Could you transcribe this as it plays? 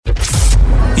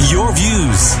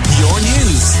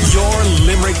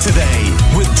Limerick Today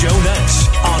with Joe Nash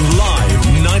on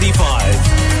Live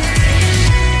 95.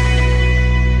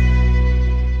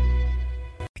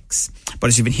 But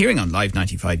as you've been hearing on Live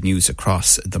 95 News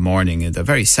across the morning, the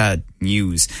very sad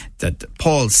news that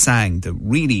Paul Sang, the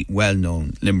really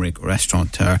well-known Limerick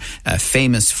restaurateur,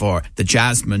 famous for the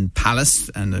Jasmine Palace,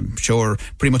 and I'm sure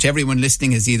pretty much everyone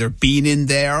listening has either been in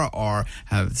there or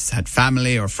has had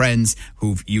family or friends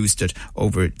who've used it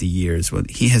over the years. Well,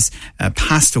 he has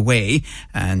passed away,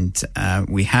 and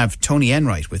we have Tony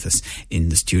Enright with us in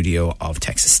the studio of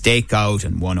Texas Stakeout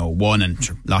and 101 and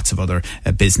lots of other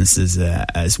businesses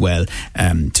as well,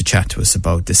 to chat to us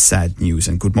about this sad news.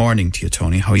 And good morning to you,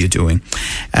 Tony. How are you doing?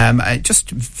 Just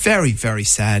very, very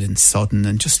sad and sudden,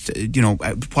 and just,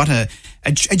 what a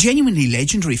genuinely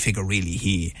legendary figure really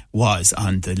he was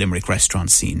on the Limerick restaurant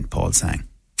scene, Paul Sang.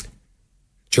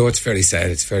 Joe, it's very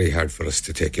sad. It's very hard for us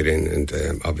to take it in,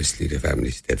 and obviously the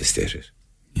family's devastated.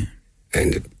 Yeah.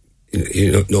 And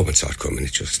no one saw it coming.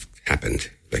 It just happened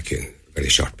like in a very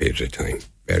short period of time.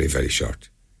 Very, very short.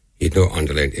 He had no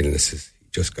underlying illnesses. He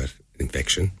just got an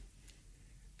infection,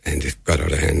 and it got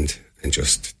out of hand and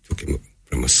just took him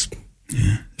from us.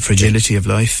 Yeah, the fragility of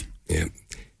life. Yeah.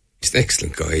 He's an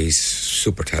excellent guy. He's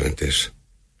super talented.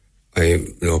 I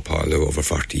know Paul over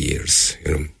 40 years,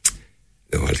 know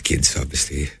all the kids,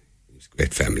 obviously. He's a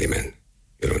great family man.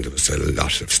 There was a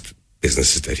lot of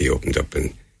businesses that he opened up,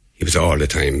 and he was all the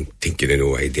time thinking of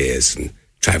new ideas and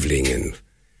travelling and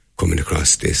coming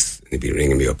across this. And he'd be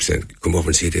ringing me up saying, come over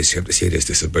and see this, you have to see this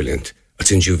is brilliant. I'll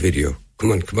send you a video.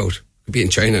 Come on, come out. We'll be in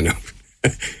China now.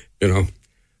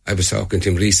 I was talking to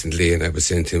him recently, and I was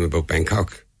saying to him about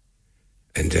Bangkok.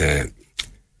 And I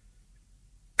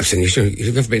was saying,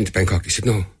 you've never been to Bangkok? He said,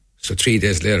 no. So 3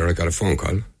 days later, I got a phone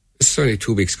call. This was only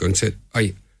 2 weeks ago, and said,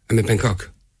 I'm in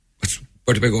Bangkok.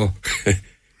 Where do I go?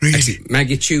 Really? Actually,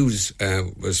 Maggie Chew's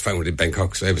was founded in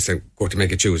Bangkok, so I was saying, go to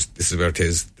Maggie Chew's. This is where it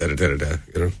is,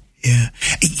 Yeah.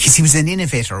 Because he was an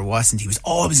innovator, wasn't he? He was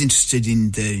always interested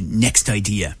in the next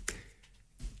idea.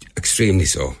 Extremely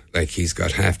so. Like, he's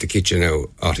got half the kitchen now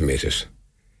automated,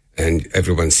 and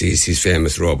everyone sees his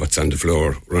famous robots on the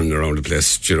floor running around the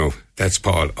place. That's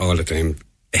Paul all the time,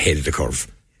 ahead of the curve.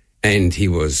 And he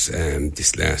was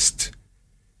this last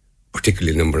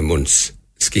particularly number of months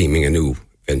scheming a new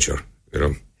venture,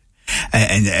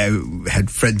 And had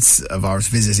friends of ours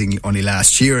visiting only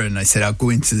last year, and I said, I'll go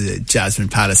into the Jasmine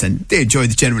Palace, and they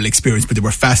enjoyed the general experience, but they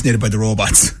were fascinated by the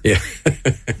robots. Yeah.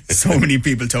 So many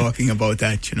people talking about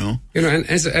that, And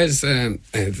as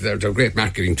they're a great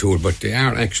marketing tool, but they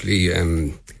are actually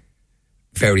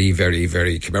very, very,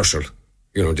 very commercial.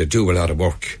 They do a lot of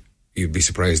work. You'd be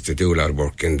surprised they do a lot of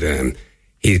work. And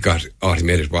he's got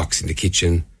automated woks in the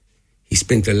kitchen. He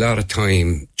spent a lot of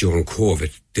time during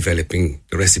COVID developing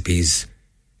the recipes,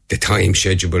 the time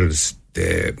schedules,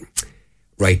 the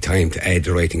right time to add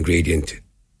the right ingredient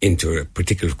into a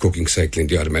particular cooking cycle in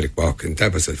the automatic wok. And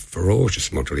that was a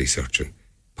ferocious amount of research. And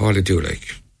Paul would do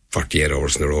like 48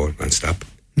 hours in a row non-stop.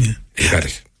 Yeah. He got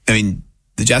it. I mean,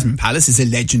 the Jasmine Palace is a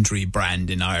legendary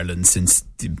brand in Ireland since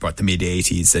the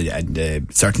mid-80s,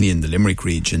 and certainly in the Limerick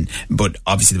region. But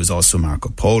obviously there was also Marco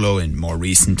Polo in more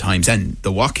recent times, and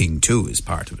the woking too is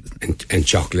part of it. And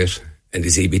chocolate, and the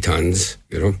Zebitons,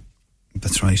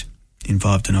 That's right.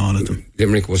 Involved in all of them.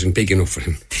 Limerick wasn't big enough for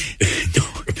him. No.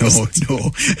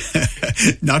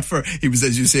 Not for, he was,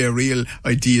 as you say, a real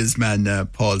ideas man,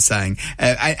 Paul Sang.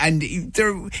 And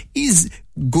there is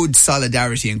good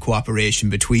solidarity and cooperation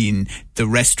between the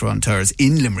restaurateurs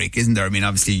in Limerick, isn't there? I mean,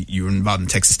 obviously you were involved in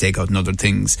Texas Stakeout and other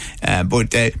things, but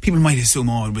people might assume,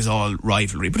 it was all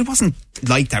rivalry, but it wasn't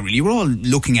like that really. You were all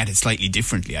looking at it slightly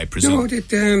differently, I presume. No,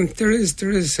 there is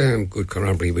good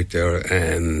camaraderie with their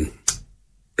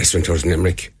restaurateurs in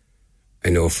Limerick. I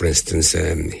know, for instance,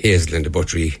 Hazel in the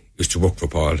buttery used to work for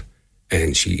Paul,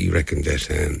 and she reckoned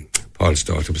that Paul's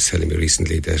daughter was telling me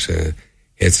recently that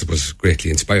Hazel was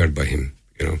greatly inspired by him,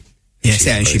 Yes,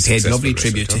 and she paid lovely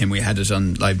tribute to him. We had it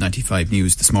on Live 95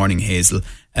 News this morning, Hazel,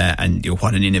 and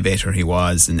what an innovator he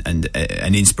was, and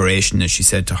an inspiration, as she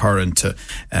said, to her and to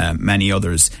many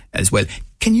others as well.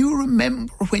 Can you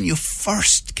remember when you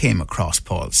first came across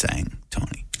Paul Sang,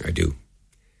 Tony? I do.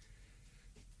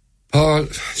 Paul,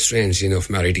 strangely enough,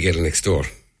 married the girl next door,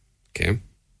 okay?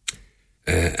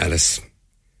 Alice.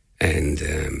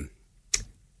 And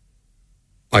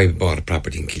I bought a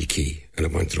property in Kilkee, and I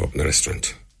wanted to open a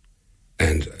restaurant.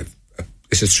 And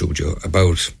this is true, Joe,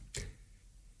 about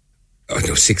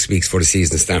 6 weeks before the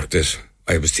season started,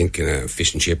 I was thinking a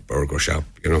fish and chip burger shop,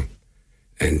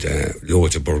 and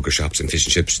loads of burger shops and fish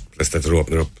and chips that are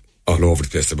opening up all over the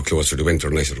place that were closed for the winter,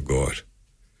 and I sort of go out.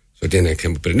 So then I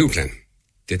came up with a new plan.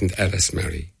 Didn't Alice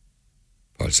marry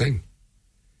Paul sang.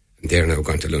 And they're now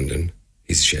gone to London.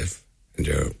 He's a chef. And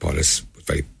Paul was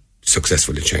very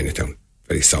successful in Chinatown.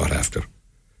 Very sought after.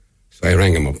 So I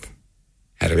rang him up,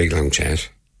 had a big long chat,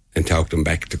 and talked him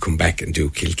back to come back and do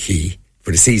Kilkee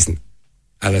for the season.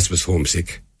 Alice was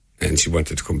homesick, and she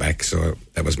wanted to come back, so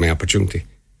that was my opportunity.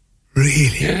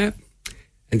 Really? Yeah.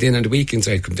 And then on the weekends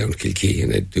I'd come down to Kilkee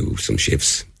and I'd do some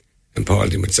shifts. And Paul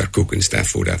then would start cooking staff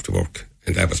food after work.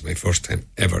 And that was my first time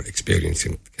ever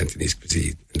experiencing Cantonese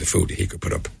cuisine and the food that he could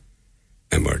put up.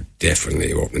 And we're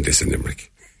definitely opening this in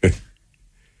Limerick.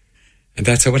 And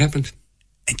that's how it happened.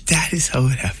 And that is how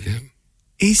it happened.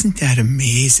 Yeah. Isn't that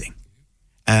amazing?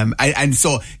 And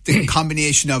so the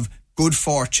combination of good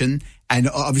fortune and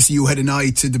obviously you had an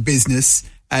eye to the business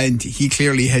and he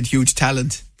clearly had huge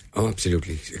talent. Oh,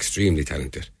 absolutely. He's extremely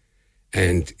talented.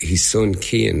 And his son,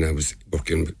 Cian, I was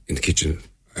working in the kitchen.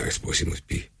 I suppose he must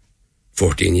be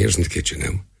 14 years in the kitchen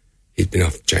now. He's been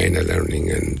off China learning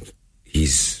and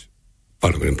he's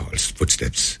following in Paul's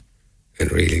footsteps.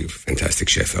 And really fantastic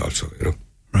chef also, you know.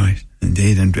 Right,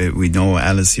 indeed. And we know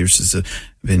Alice here has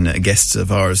been a guest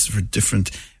of ours for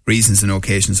different reasons and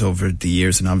occasions over the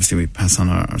years. And obviously we pass on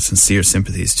our sincere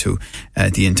sympathies to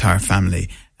the entire family.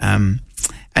 And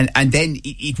then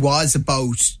it was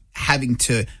about having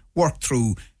to work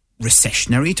through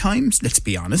recessionary times, let's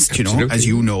be honest, Absolutely. you know, as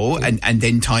you know, and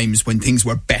then times when things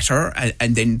were better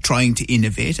and then trying to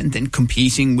innovate and then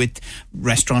competing with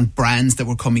restaurant brands that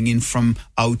were coming in from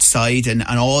outside and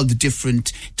all the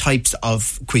different types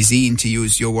of cuisine, to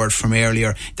use your word from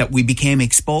earlier, that we became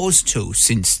exposed to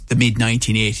since the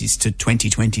mid-1980s to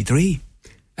 2023.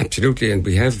 Absolutely, and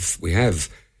we have.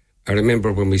 I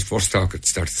remember when we first started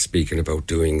speaking about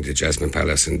doing the Jasmine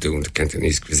Palace and doing the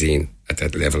Cantonese cuisine at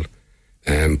that level.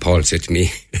 Paul said to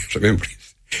me, remember,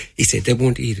 he said, they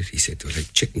won't eat it. He said, they're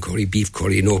like chicken curry, beef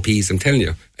curry, no peas, I'm telling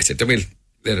you. I said, they will.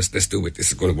 Let's do it.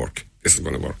 This is going to work.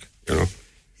 You know?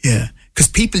 Yeah, because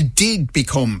people did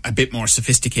become a bit more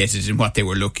sophisticated in what they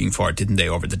were looking for, didn't they,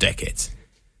 over the decades?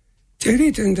 They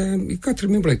did, and you've got to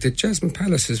remember, like, the Jasmine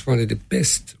Palace is one of the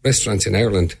best restaurants in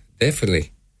Ireland,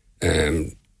 definitely,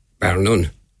 bar none.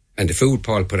 And the food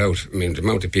Paul put out, I mean, the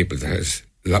amount of people that has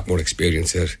a lot more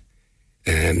experience there,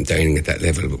 dining at that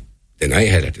level than I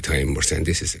had at the time, were saying,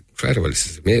 this is incredible, this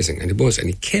is amazing. And it was, and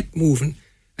he kept moving.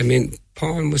 I mean,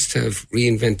 Paul must have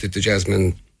reinvented the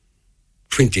Jasmine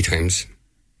 20 times.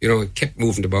 You know, kept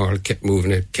moving the bar, kept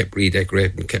moving it, kept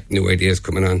redecorating, kept new ideas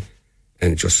coming on,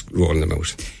 and just rolling them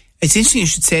out. It's interesting you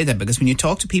should say that, because when you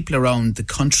talk to people around the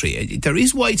country, there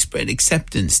is widespread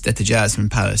acceptance that the Jasmine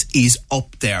Palace is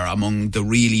up there among the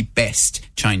really best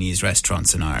Chinese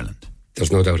restaurants in Ireland.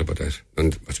 There's no doubt about that,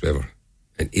 none whatsoever.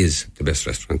 And is the best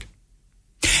restaurant.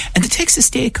 And the Texas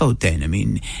Steakout then, I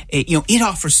mean, it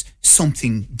offers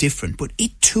something different, but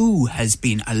it too has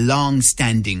been a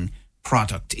long-standing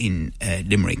product in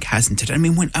Limerick, hasn't it? I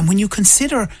mean, when you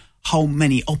consider how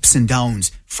many ups and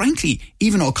downs, frankly,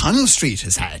 even O'Connell Street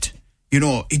has had, you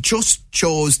know, it just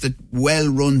shows that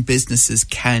well-run businesses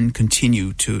can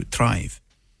continue to thrive.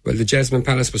 Well, the Jasmine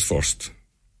Palace was first,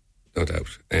 no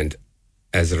doubt. And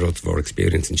as a result of our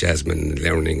experience in Jasmine and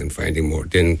learning and finding more,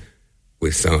 then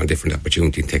we saw a different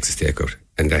opportunity in Texas Takeout,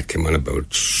 and that came on about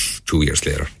 2 years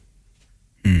later.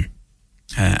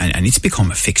 And it's become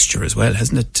a fixture as well,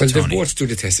 hasn't it, Well, Tony? they've both stood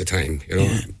the test of time, you know.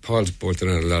 Yeah. Paul's bolted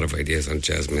on a lot of ideas on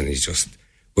Jasmine. He's just,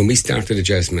 when we started the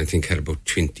Jasmine, I think had about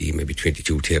 20, maybe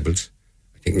 22 tables.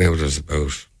 I think now there's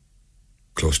about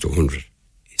close to 100.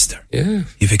 Is there? Yeah.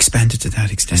 You've expanded to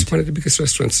that extent. It's one of the biggest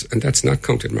restaurants, and that's not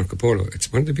counted Marco Polo.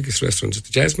 It's one of the biggest restaurants.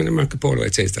 The Jasmine and Marco Polo,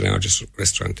 I'd say, is the largest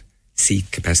restaurant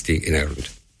seat capacity in Ireland.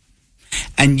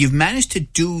 And you've managed to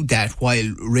do that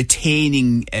while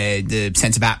retaining the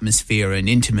sense of atmosphere and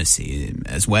intimacy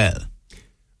as well.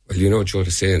 Well, you know, Joe,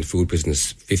 to say in the food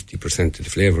business, 50% of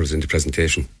the flavour is in the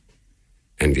presentation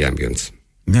and the ambience.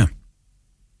 Yeah.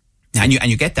 And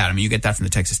you get that. I mean, you get that from the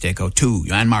Texas Steakout too.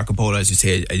 And Marco Polo, as you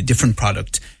say, a different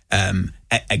product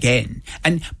again.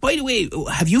 And by the way,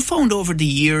 have you found over the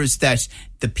years that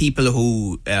the people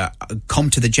who come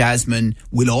to the Jasmine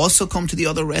will also come to the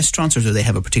other restaurants, or do they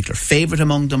have a particular favourite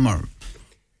among them? Or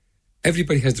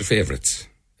everybody has their favourites.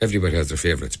 Everybody has their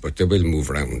favourites, but they will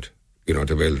move around. You know,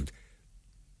 they will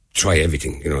try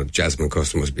everything. You know, Jasmine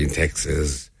customers being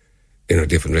Texas, you know,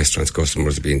 different restaurants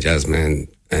customers being Jasmine,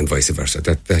 and vice versa.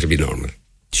 That'll be normal.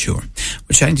 Sure.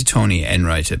 We're chatting to Tony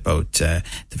Enright about the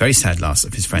very sad loss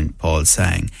of his friend Paul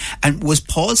Sang. And was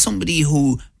Paul somebody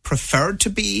who preferred to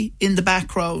be in the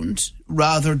background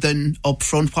rather than up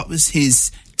front? What was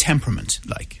his temperament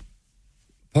like?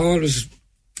 Paul was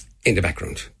in the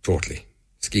background, totally.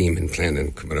 Scheming,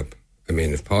 planning, coming up. I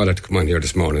mean, if Paul had to come on here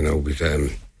this morning now, we'd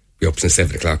be up since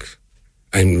 7 o'clock.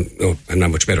 I'm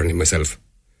not much better than him myself.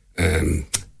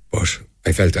 But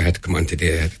I felt I had to come on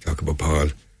today. I had to talk about Paul.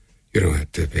 I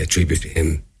had to pay a tribute to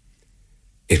him.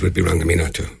 It would be wrong of me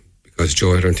not to. Because,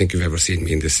 Joe, I don't think you've ever seen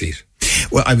me in this seat.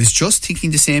 Well, I was just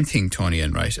thinking the same thing, Tony,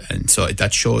 and so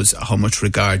that shows how much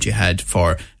regard you had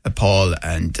for Paul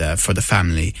and for the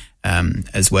family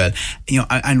as well.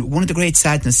 And one of the great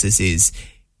sadnesses is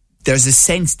there's a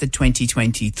sense that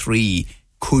 2023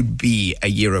 could be a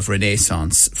year of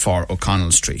renaissance for O'Connell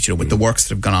Street, with the works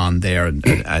that have gone on there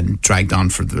and dragged on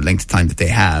for the length of time that they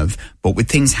have. But with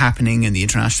things happening and the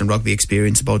International Rugby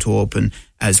Experience about to open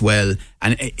as well,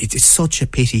 and it's such a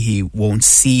pity he won't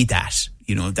see that,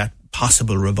 that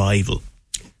possible revival.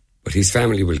 But his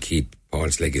family will keep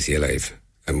Paul's legacy alive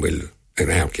and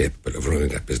are capable of running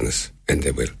that business, and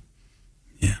they will.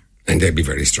 Yeah. And they'll be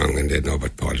very strong, and they know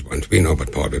what Paul would want. We know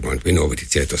what Paul would want. We know what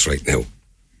he'd say to us right now.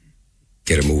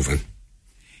 Get a move on.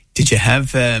 Did you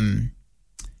have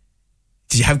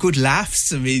good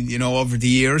laughs? I mean, over the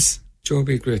years? Joe,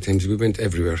 we had great times. We went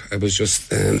everywhere. I was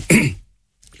just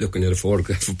looking at a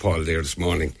photograph of Paul there this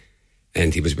morning,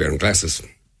 and he was wearing glasses.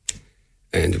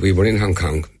 And we were in Hong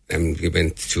Kong, and we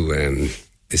went to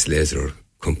this laser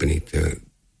company.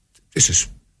 This is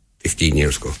 15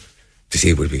 years ago, to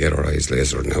see would we get our eyes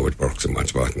lasered and how it works and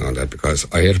what's what and all that, because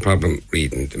I had a problem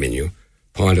reading the menu.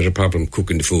 Paul had a problem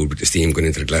cooking the food with the steam going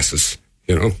into the glasses,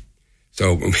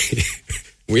 So when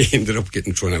we ended up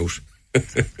getting thrown out.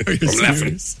 I'm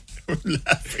laughing.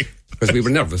 Because we were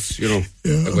nervous, Yeah,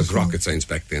 it was rocket science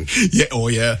back then. Yeah, oh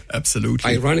yeah,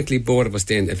 absolutely. Ironically, both of us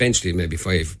then, eventually, maybe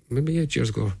 8 years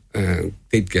ago,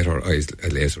 did get our eyes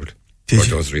lasered for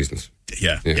those reasons.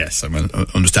 Yeah, yes, I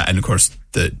understand. And of course,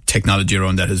 the technology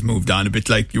around that has moved on a bit,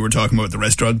 like you were talking about the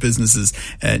restaurant businesses,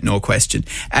 no question.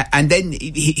 And then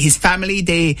his family,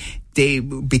 they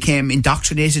became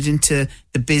indoctrinated into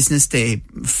the business. They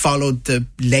followed the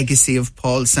legacy of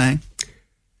Paul Sang.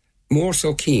 More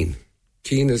so Keane.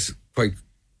 Keane is quite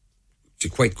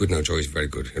good now, Joe. He's very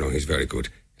good. He's very good.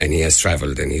 And he has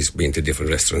travelled and he's been to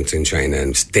different restaurants in China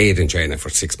and stayed in China for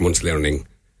 6 months learning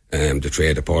the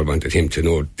trade. Paul wanted him to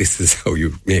know this is how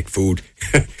you make food,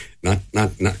 not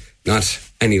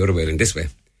any other way than this way.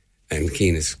 And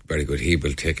Keane is very good. He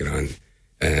will take it on.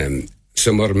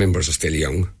 Some other members are still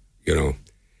young,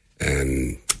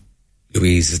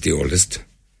 Louise is the oldest.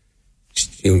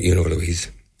 You know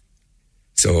Louise.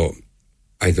 So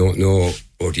I don't know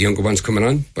about the younger ones coming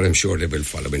on, but I'm sure they will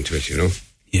follow into it,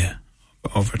 Yeah,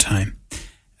 over time.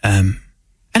 And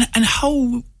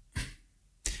how...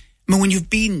 when you've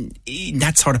been in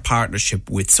that sort of partnership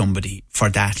with somebody for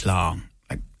that long,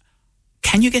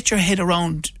 can you get your head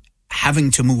around having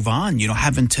to move on,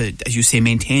 having to, as you say,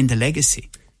 maintain the legacy?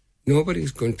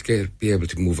 Nobody's going to be able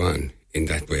to move on in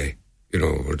that way. We're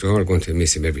all going to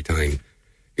miss him every time.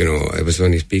 I was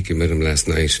only speaking with him last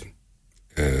night.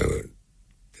 The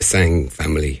Sang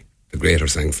family, the greater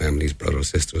Sang family's brothers,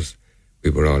 sisters, we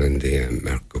were all in the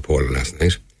Marco Polo last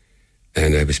night.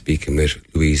 And I was speaking with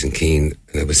Louise and Keane,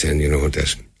 and I was saying,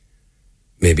 that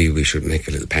maybe we should make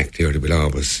a little pact here that we'll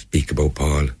always speak about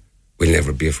Paul. We'll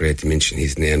never be afraid to mention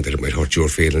his name, that it might hurt your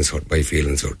feelings, hurt my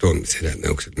feelings, or don't say that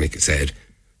now because it'll make it sad.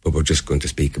 But we're just going to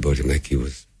speak about him like he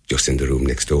was just in the room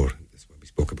next door. That's what we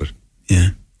spoke about.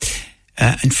 Yeah.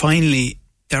 And finally,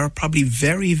 there are probably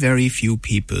very, very few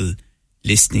people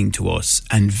listening to us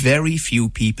and very few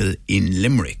people in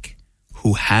Limerick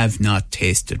who have not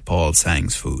tasted Paul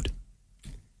Sang's food.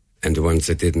 And the ones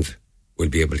that didn't will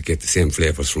be able to get the same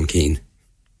flavours from Keane.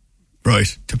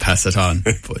 Right, to pass it on.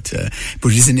 But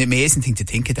it's an amazing thing to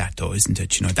think of that, though, isn't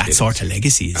it? That sort of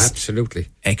legacy is absolutely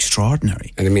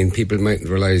extraordinary. And people mightn't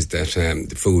realise that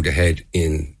the food ahead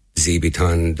in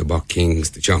Zebiton, the Buck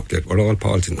Kings, the chocolate, were all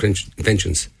Paul's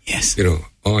inventions. Yes.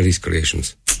 All his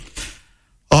creations.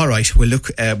 All right. Well,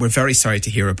 look, we're very sorry to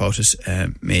hear about it.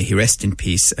 May he rest in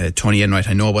peace. Tony Enright,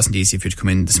 I know it wasn't easy for you to come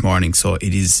in this morning, so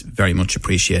it is very much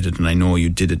appreciated, and I know you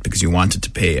did it because you wanted to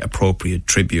pay appropriate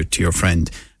tribute to your friend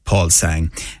Paul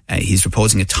Sang. He's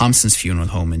reposing at Thompson's Funeral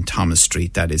Home in Thomas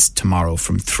Street. That is tomorrow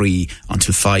from 3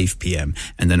 until 5 p.m.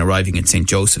 and then arriving at St.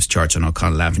 Joseph's Church on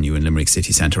O'Connell Avenue in Limerick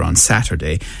City Centre on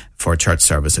Saturday for a church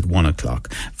service at 1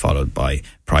 o'clock, followed by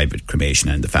private cremation.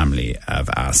 And the family have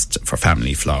asked for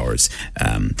family flowers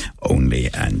only,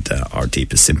 and our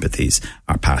deepest sympathies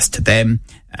are passed to them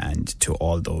and to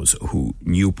all those who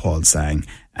knew Paul Sang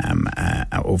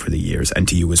over the years, and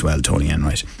to you as well, Tony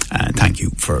Enright. Thank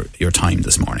you for your time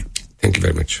this morning. Thank you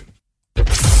very much.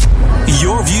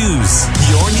 Your views,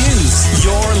 your news,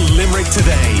 your Limerick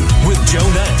Today with Joe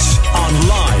Nash on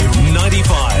Live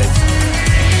 95.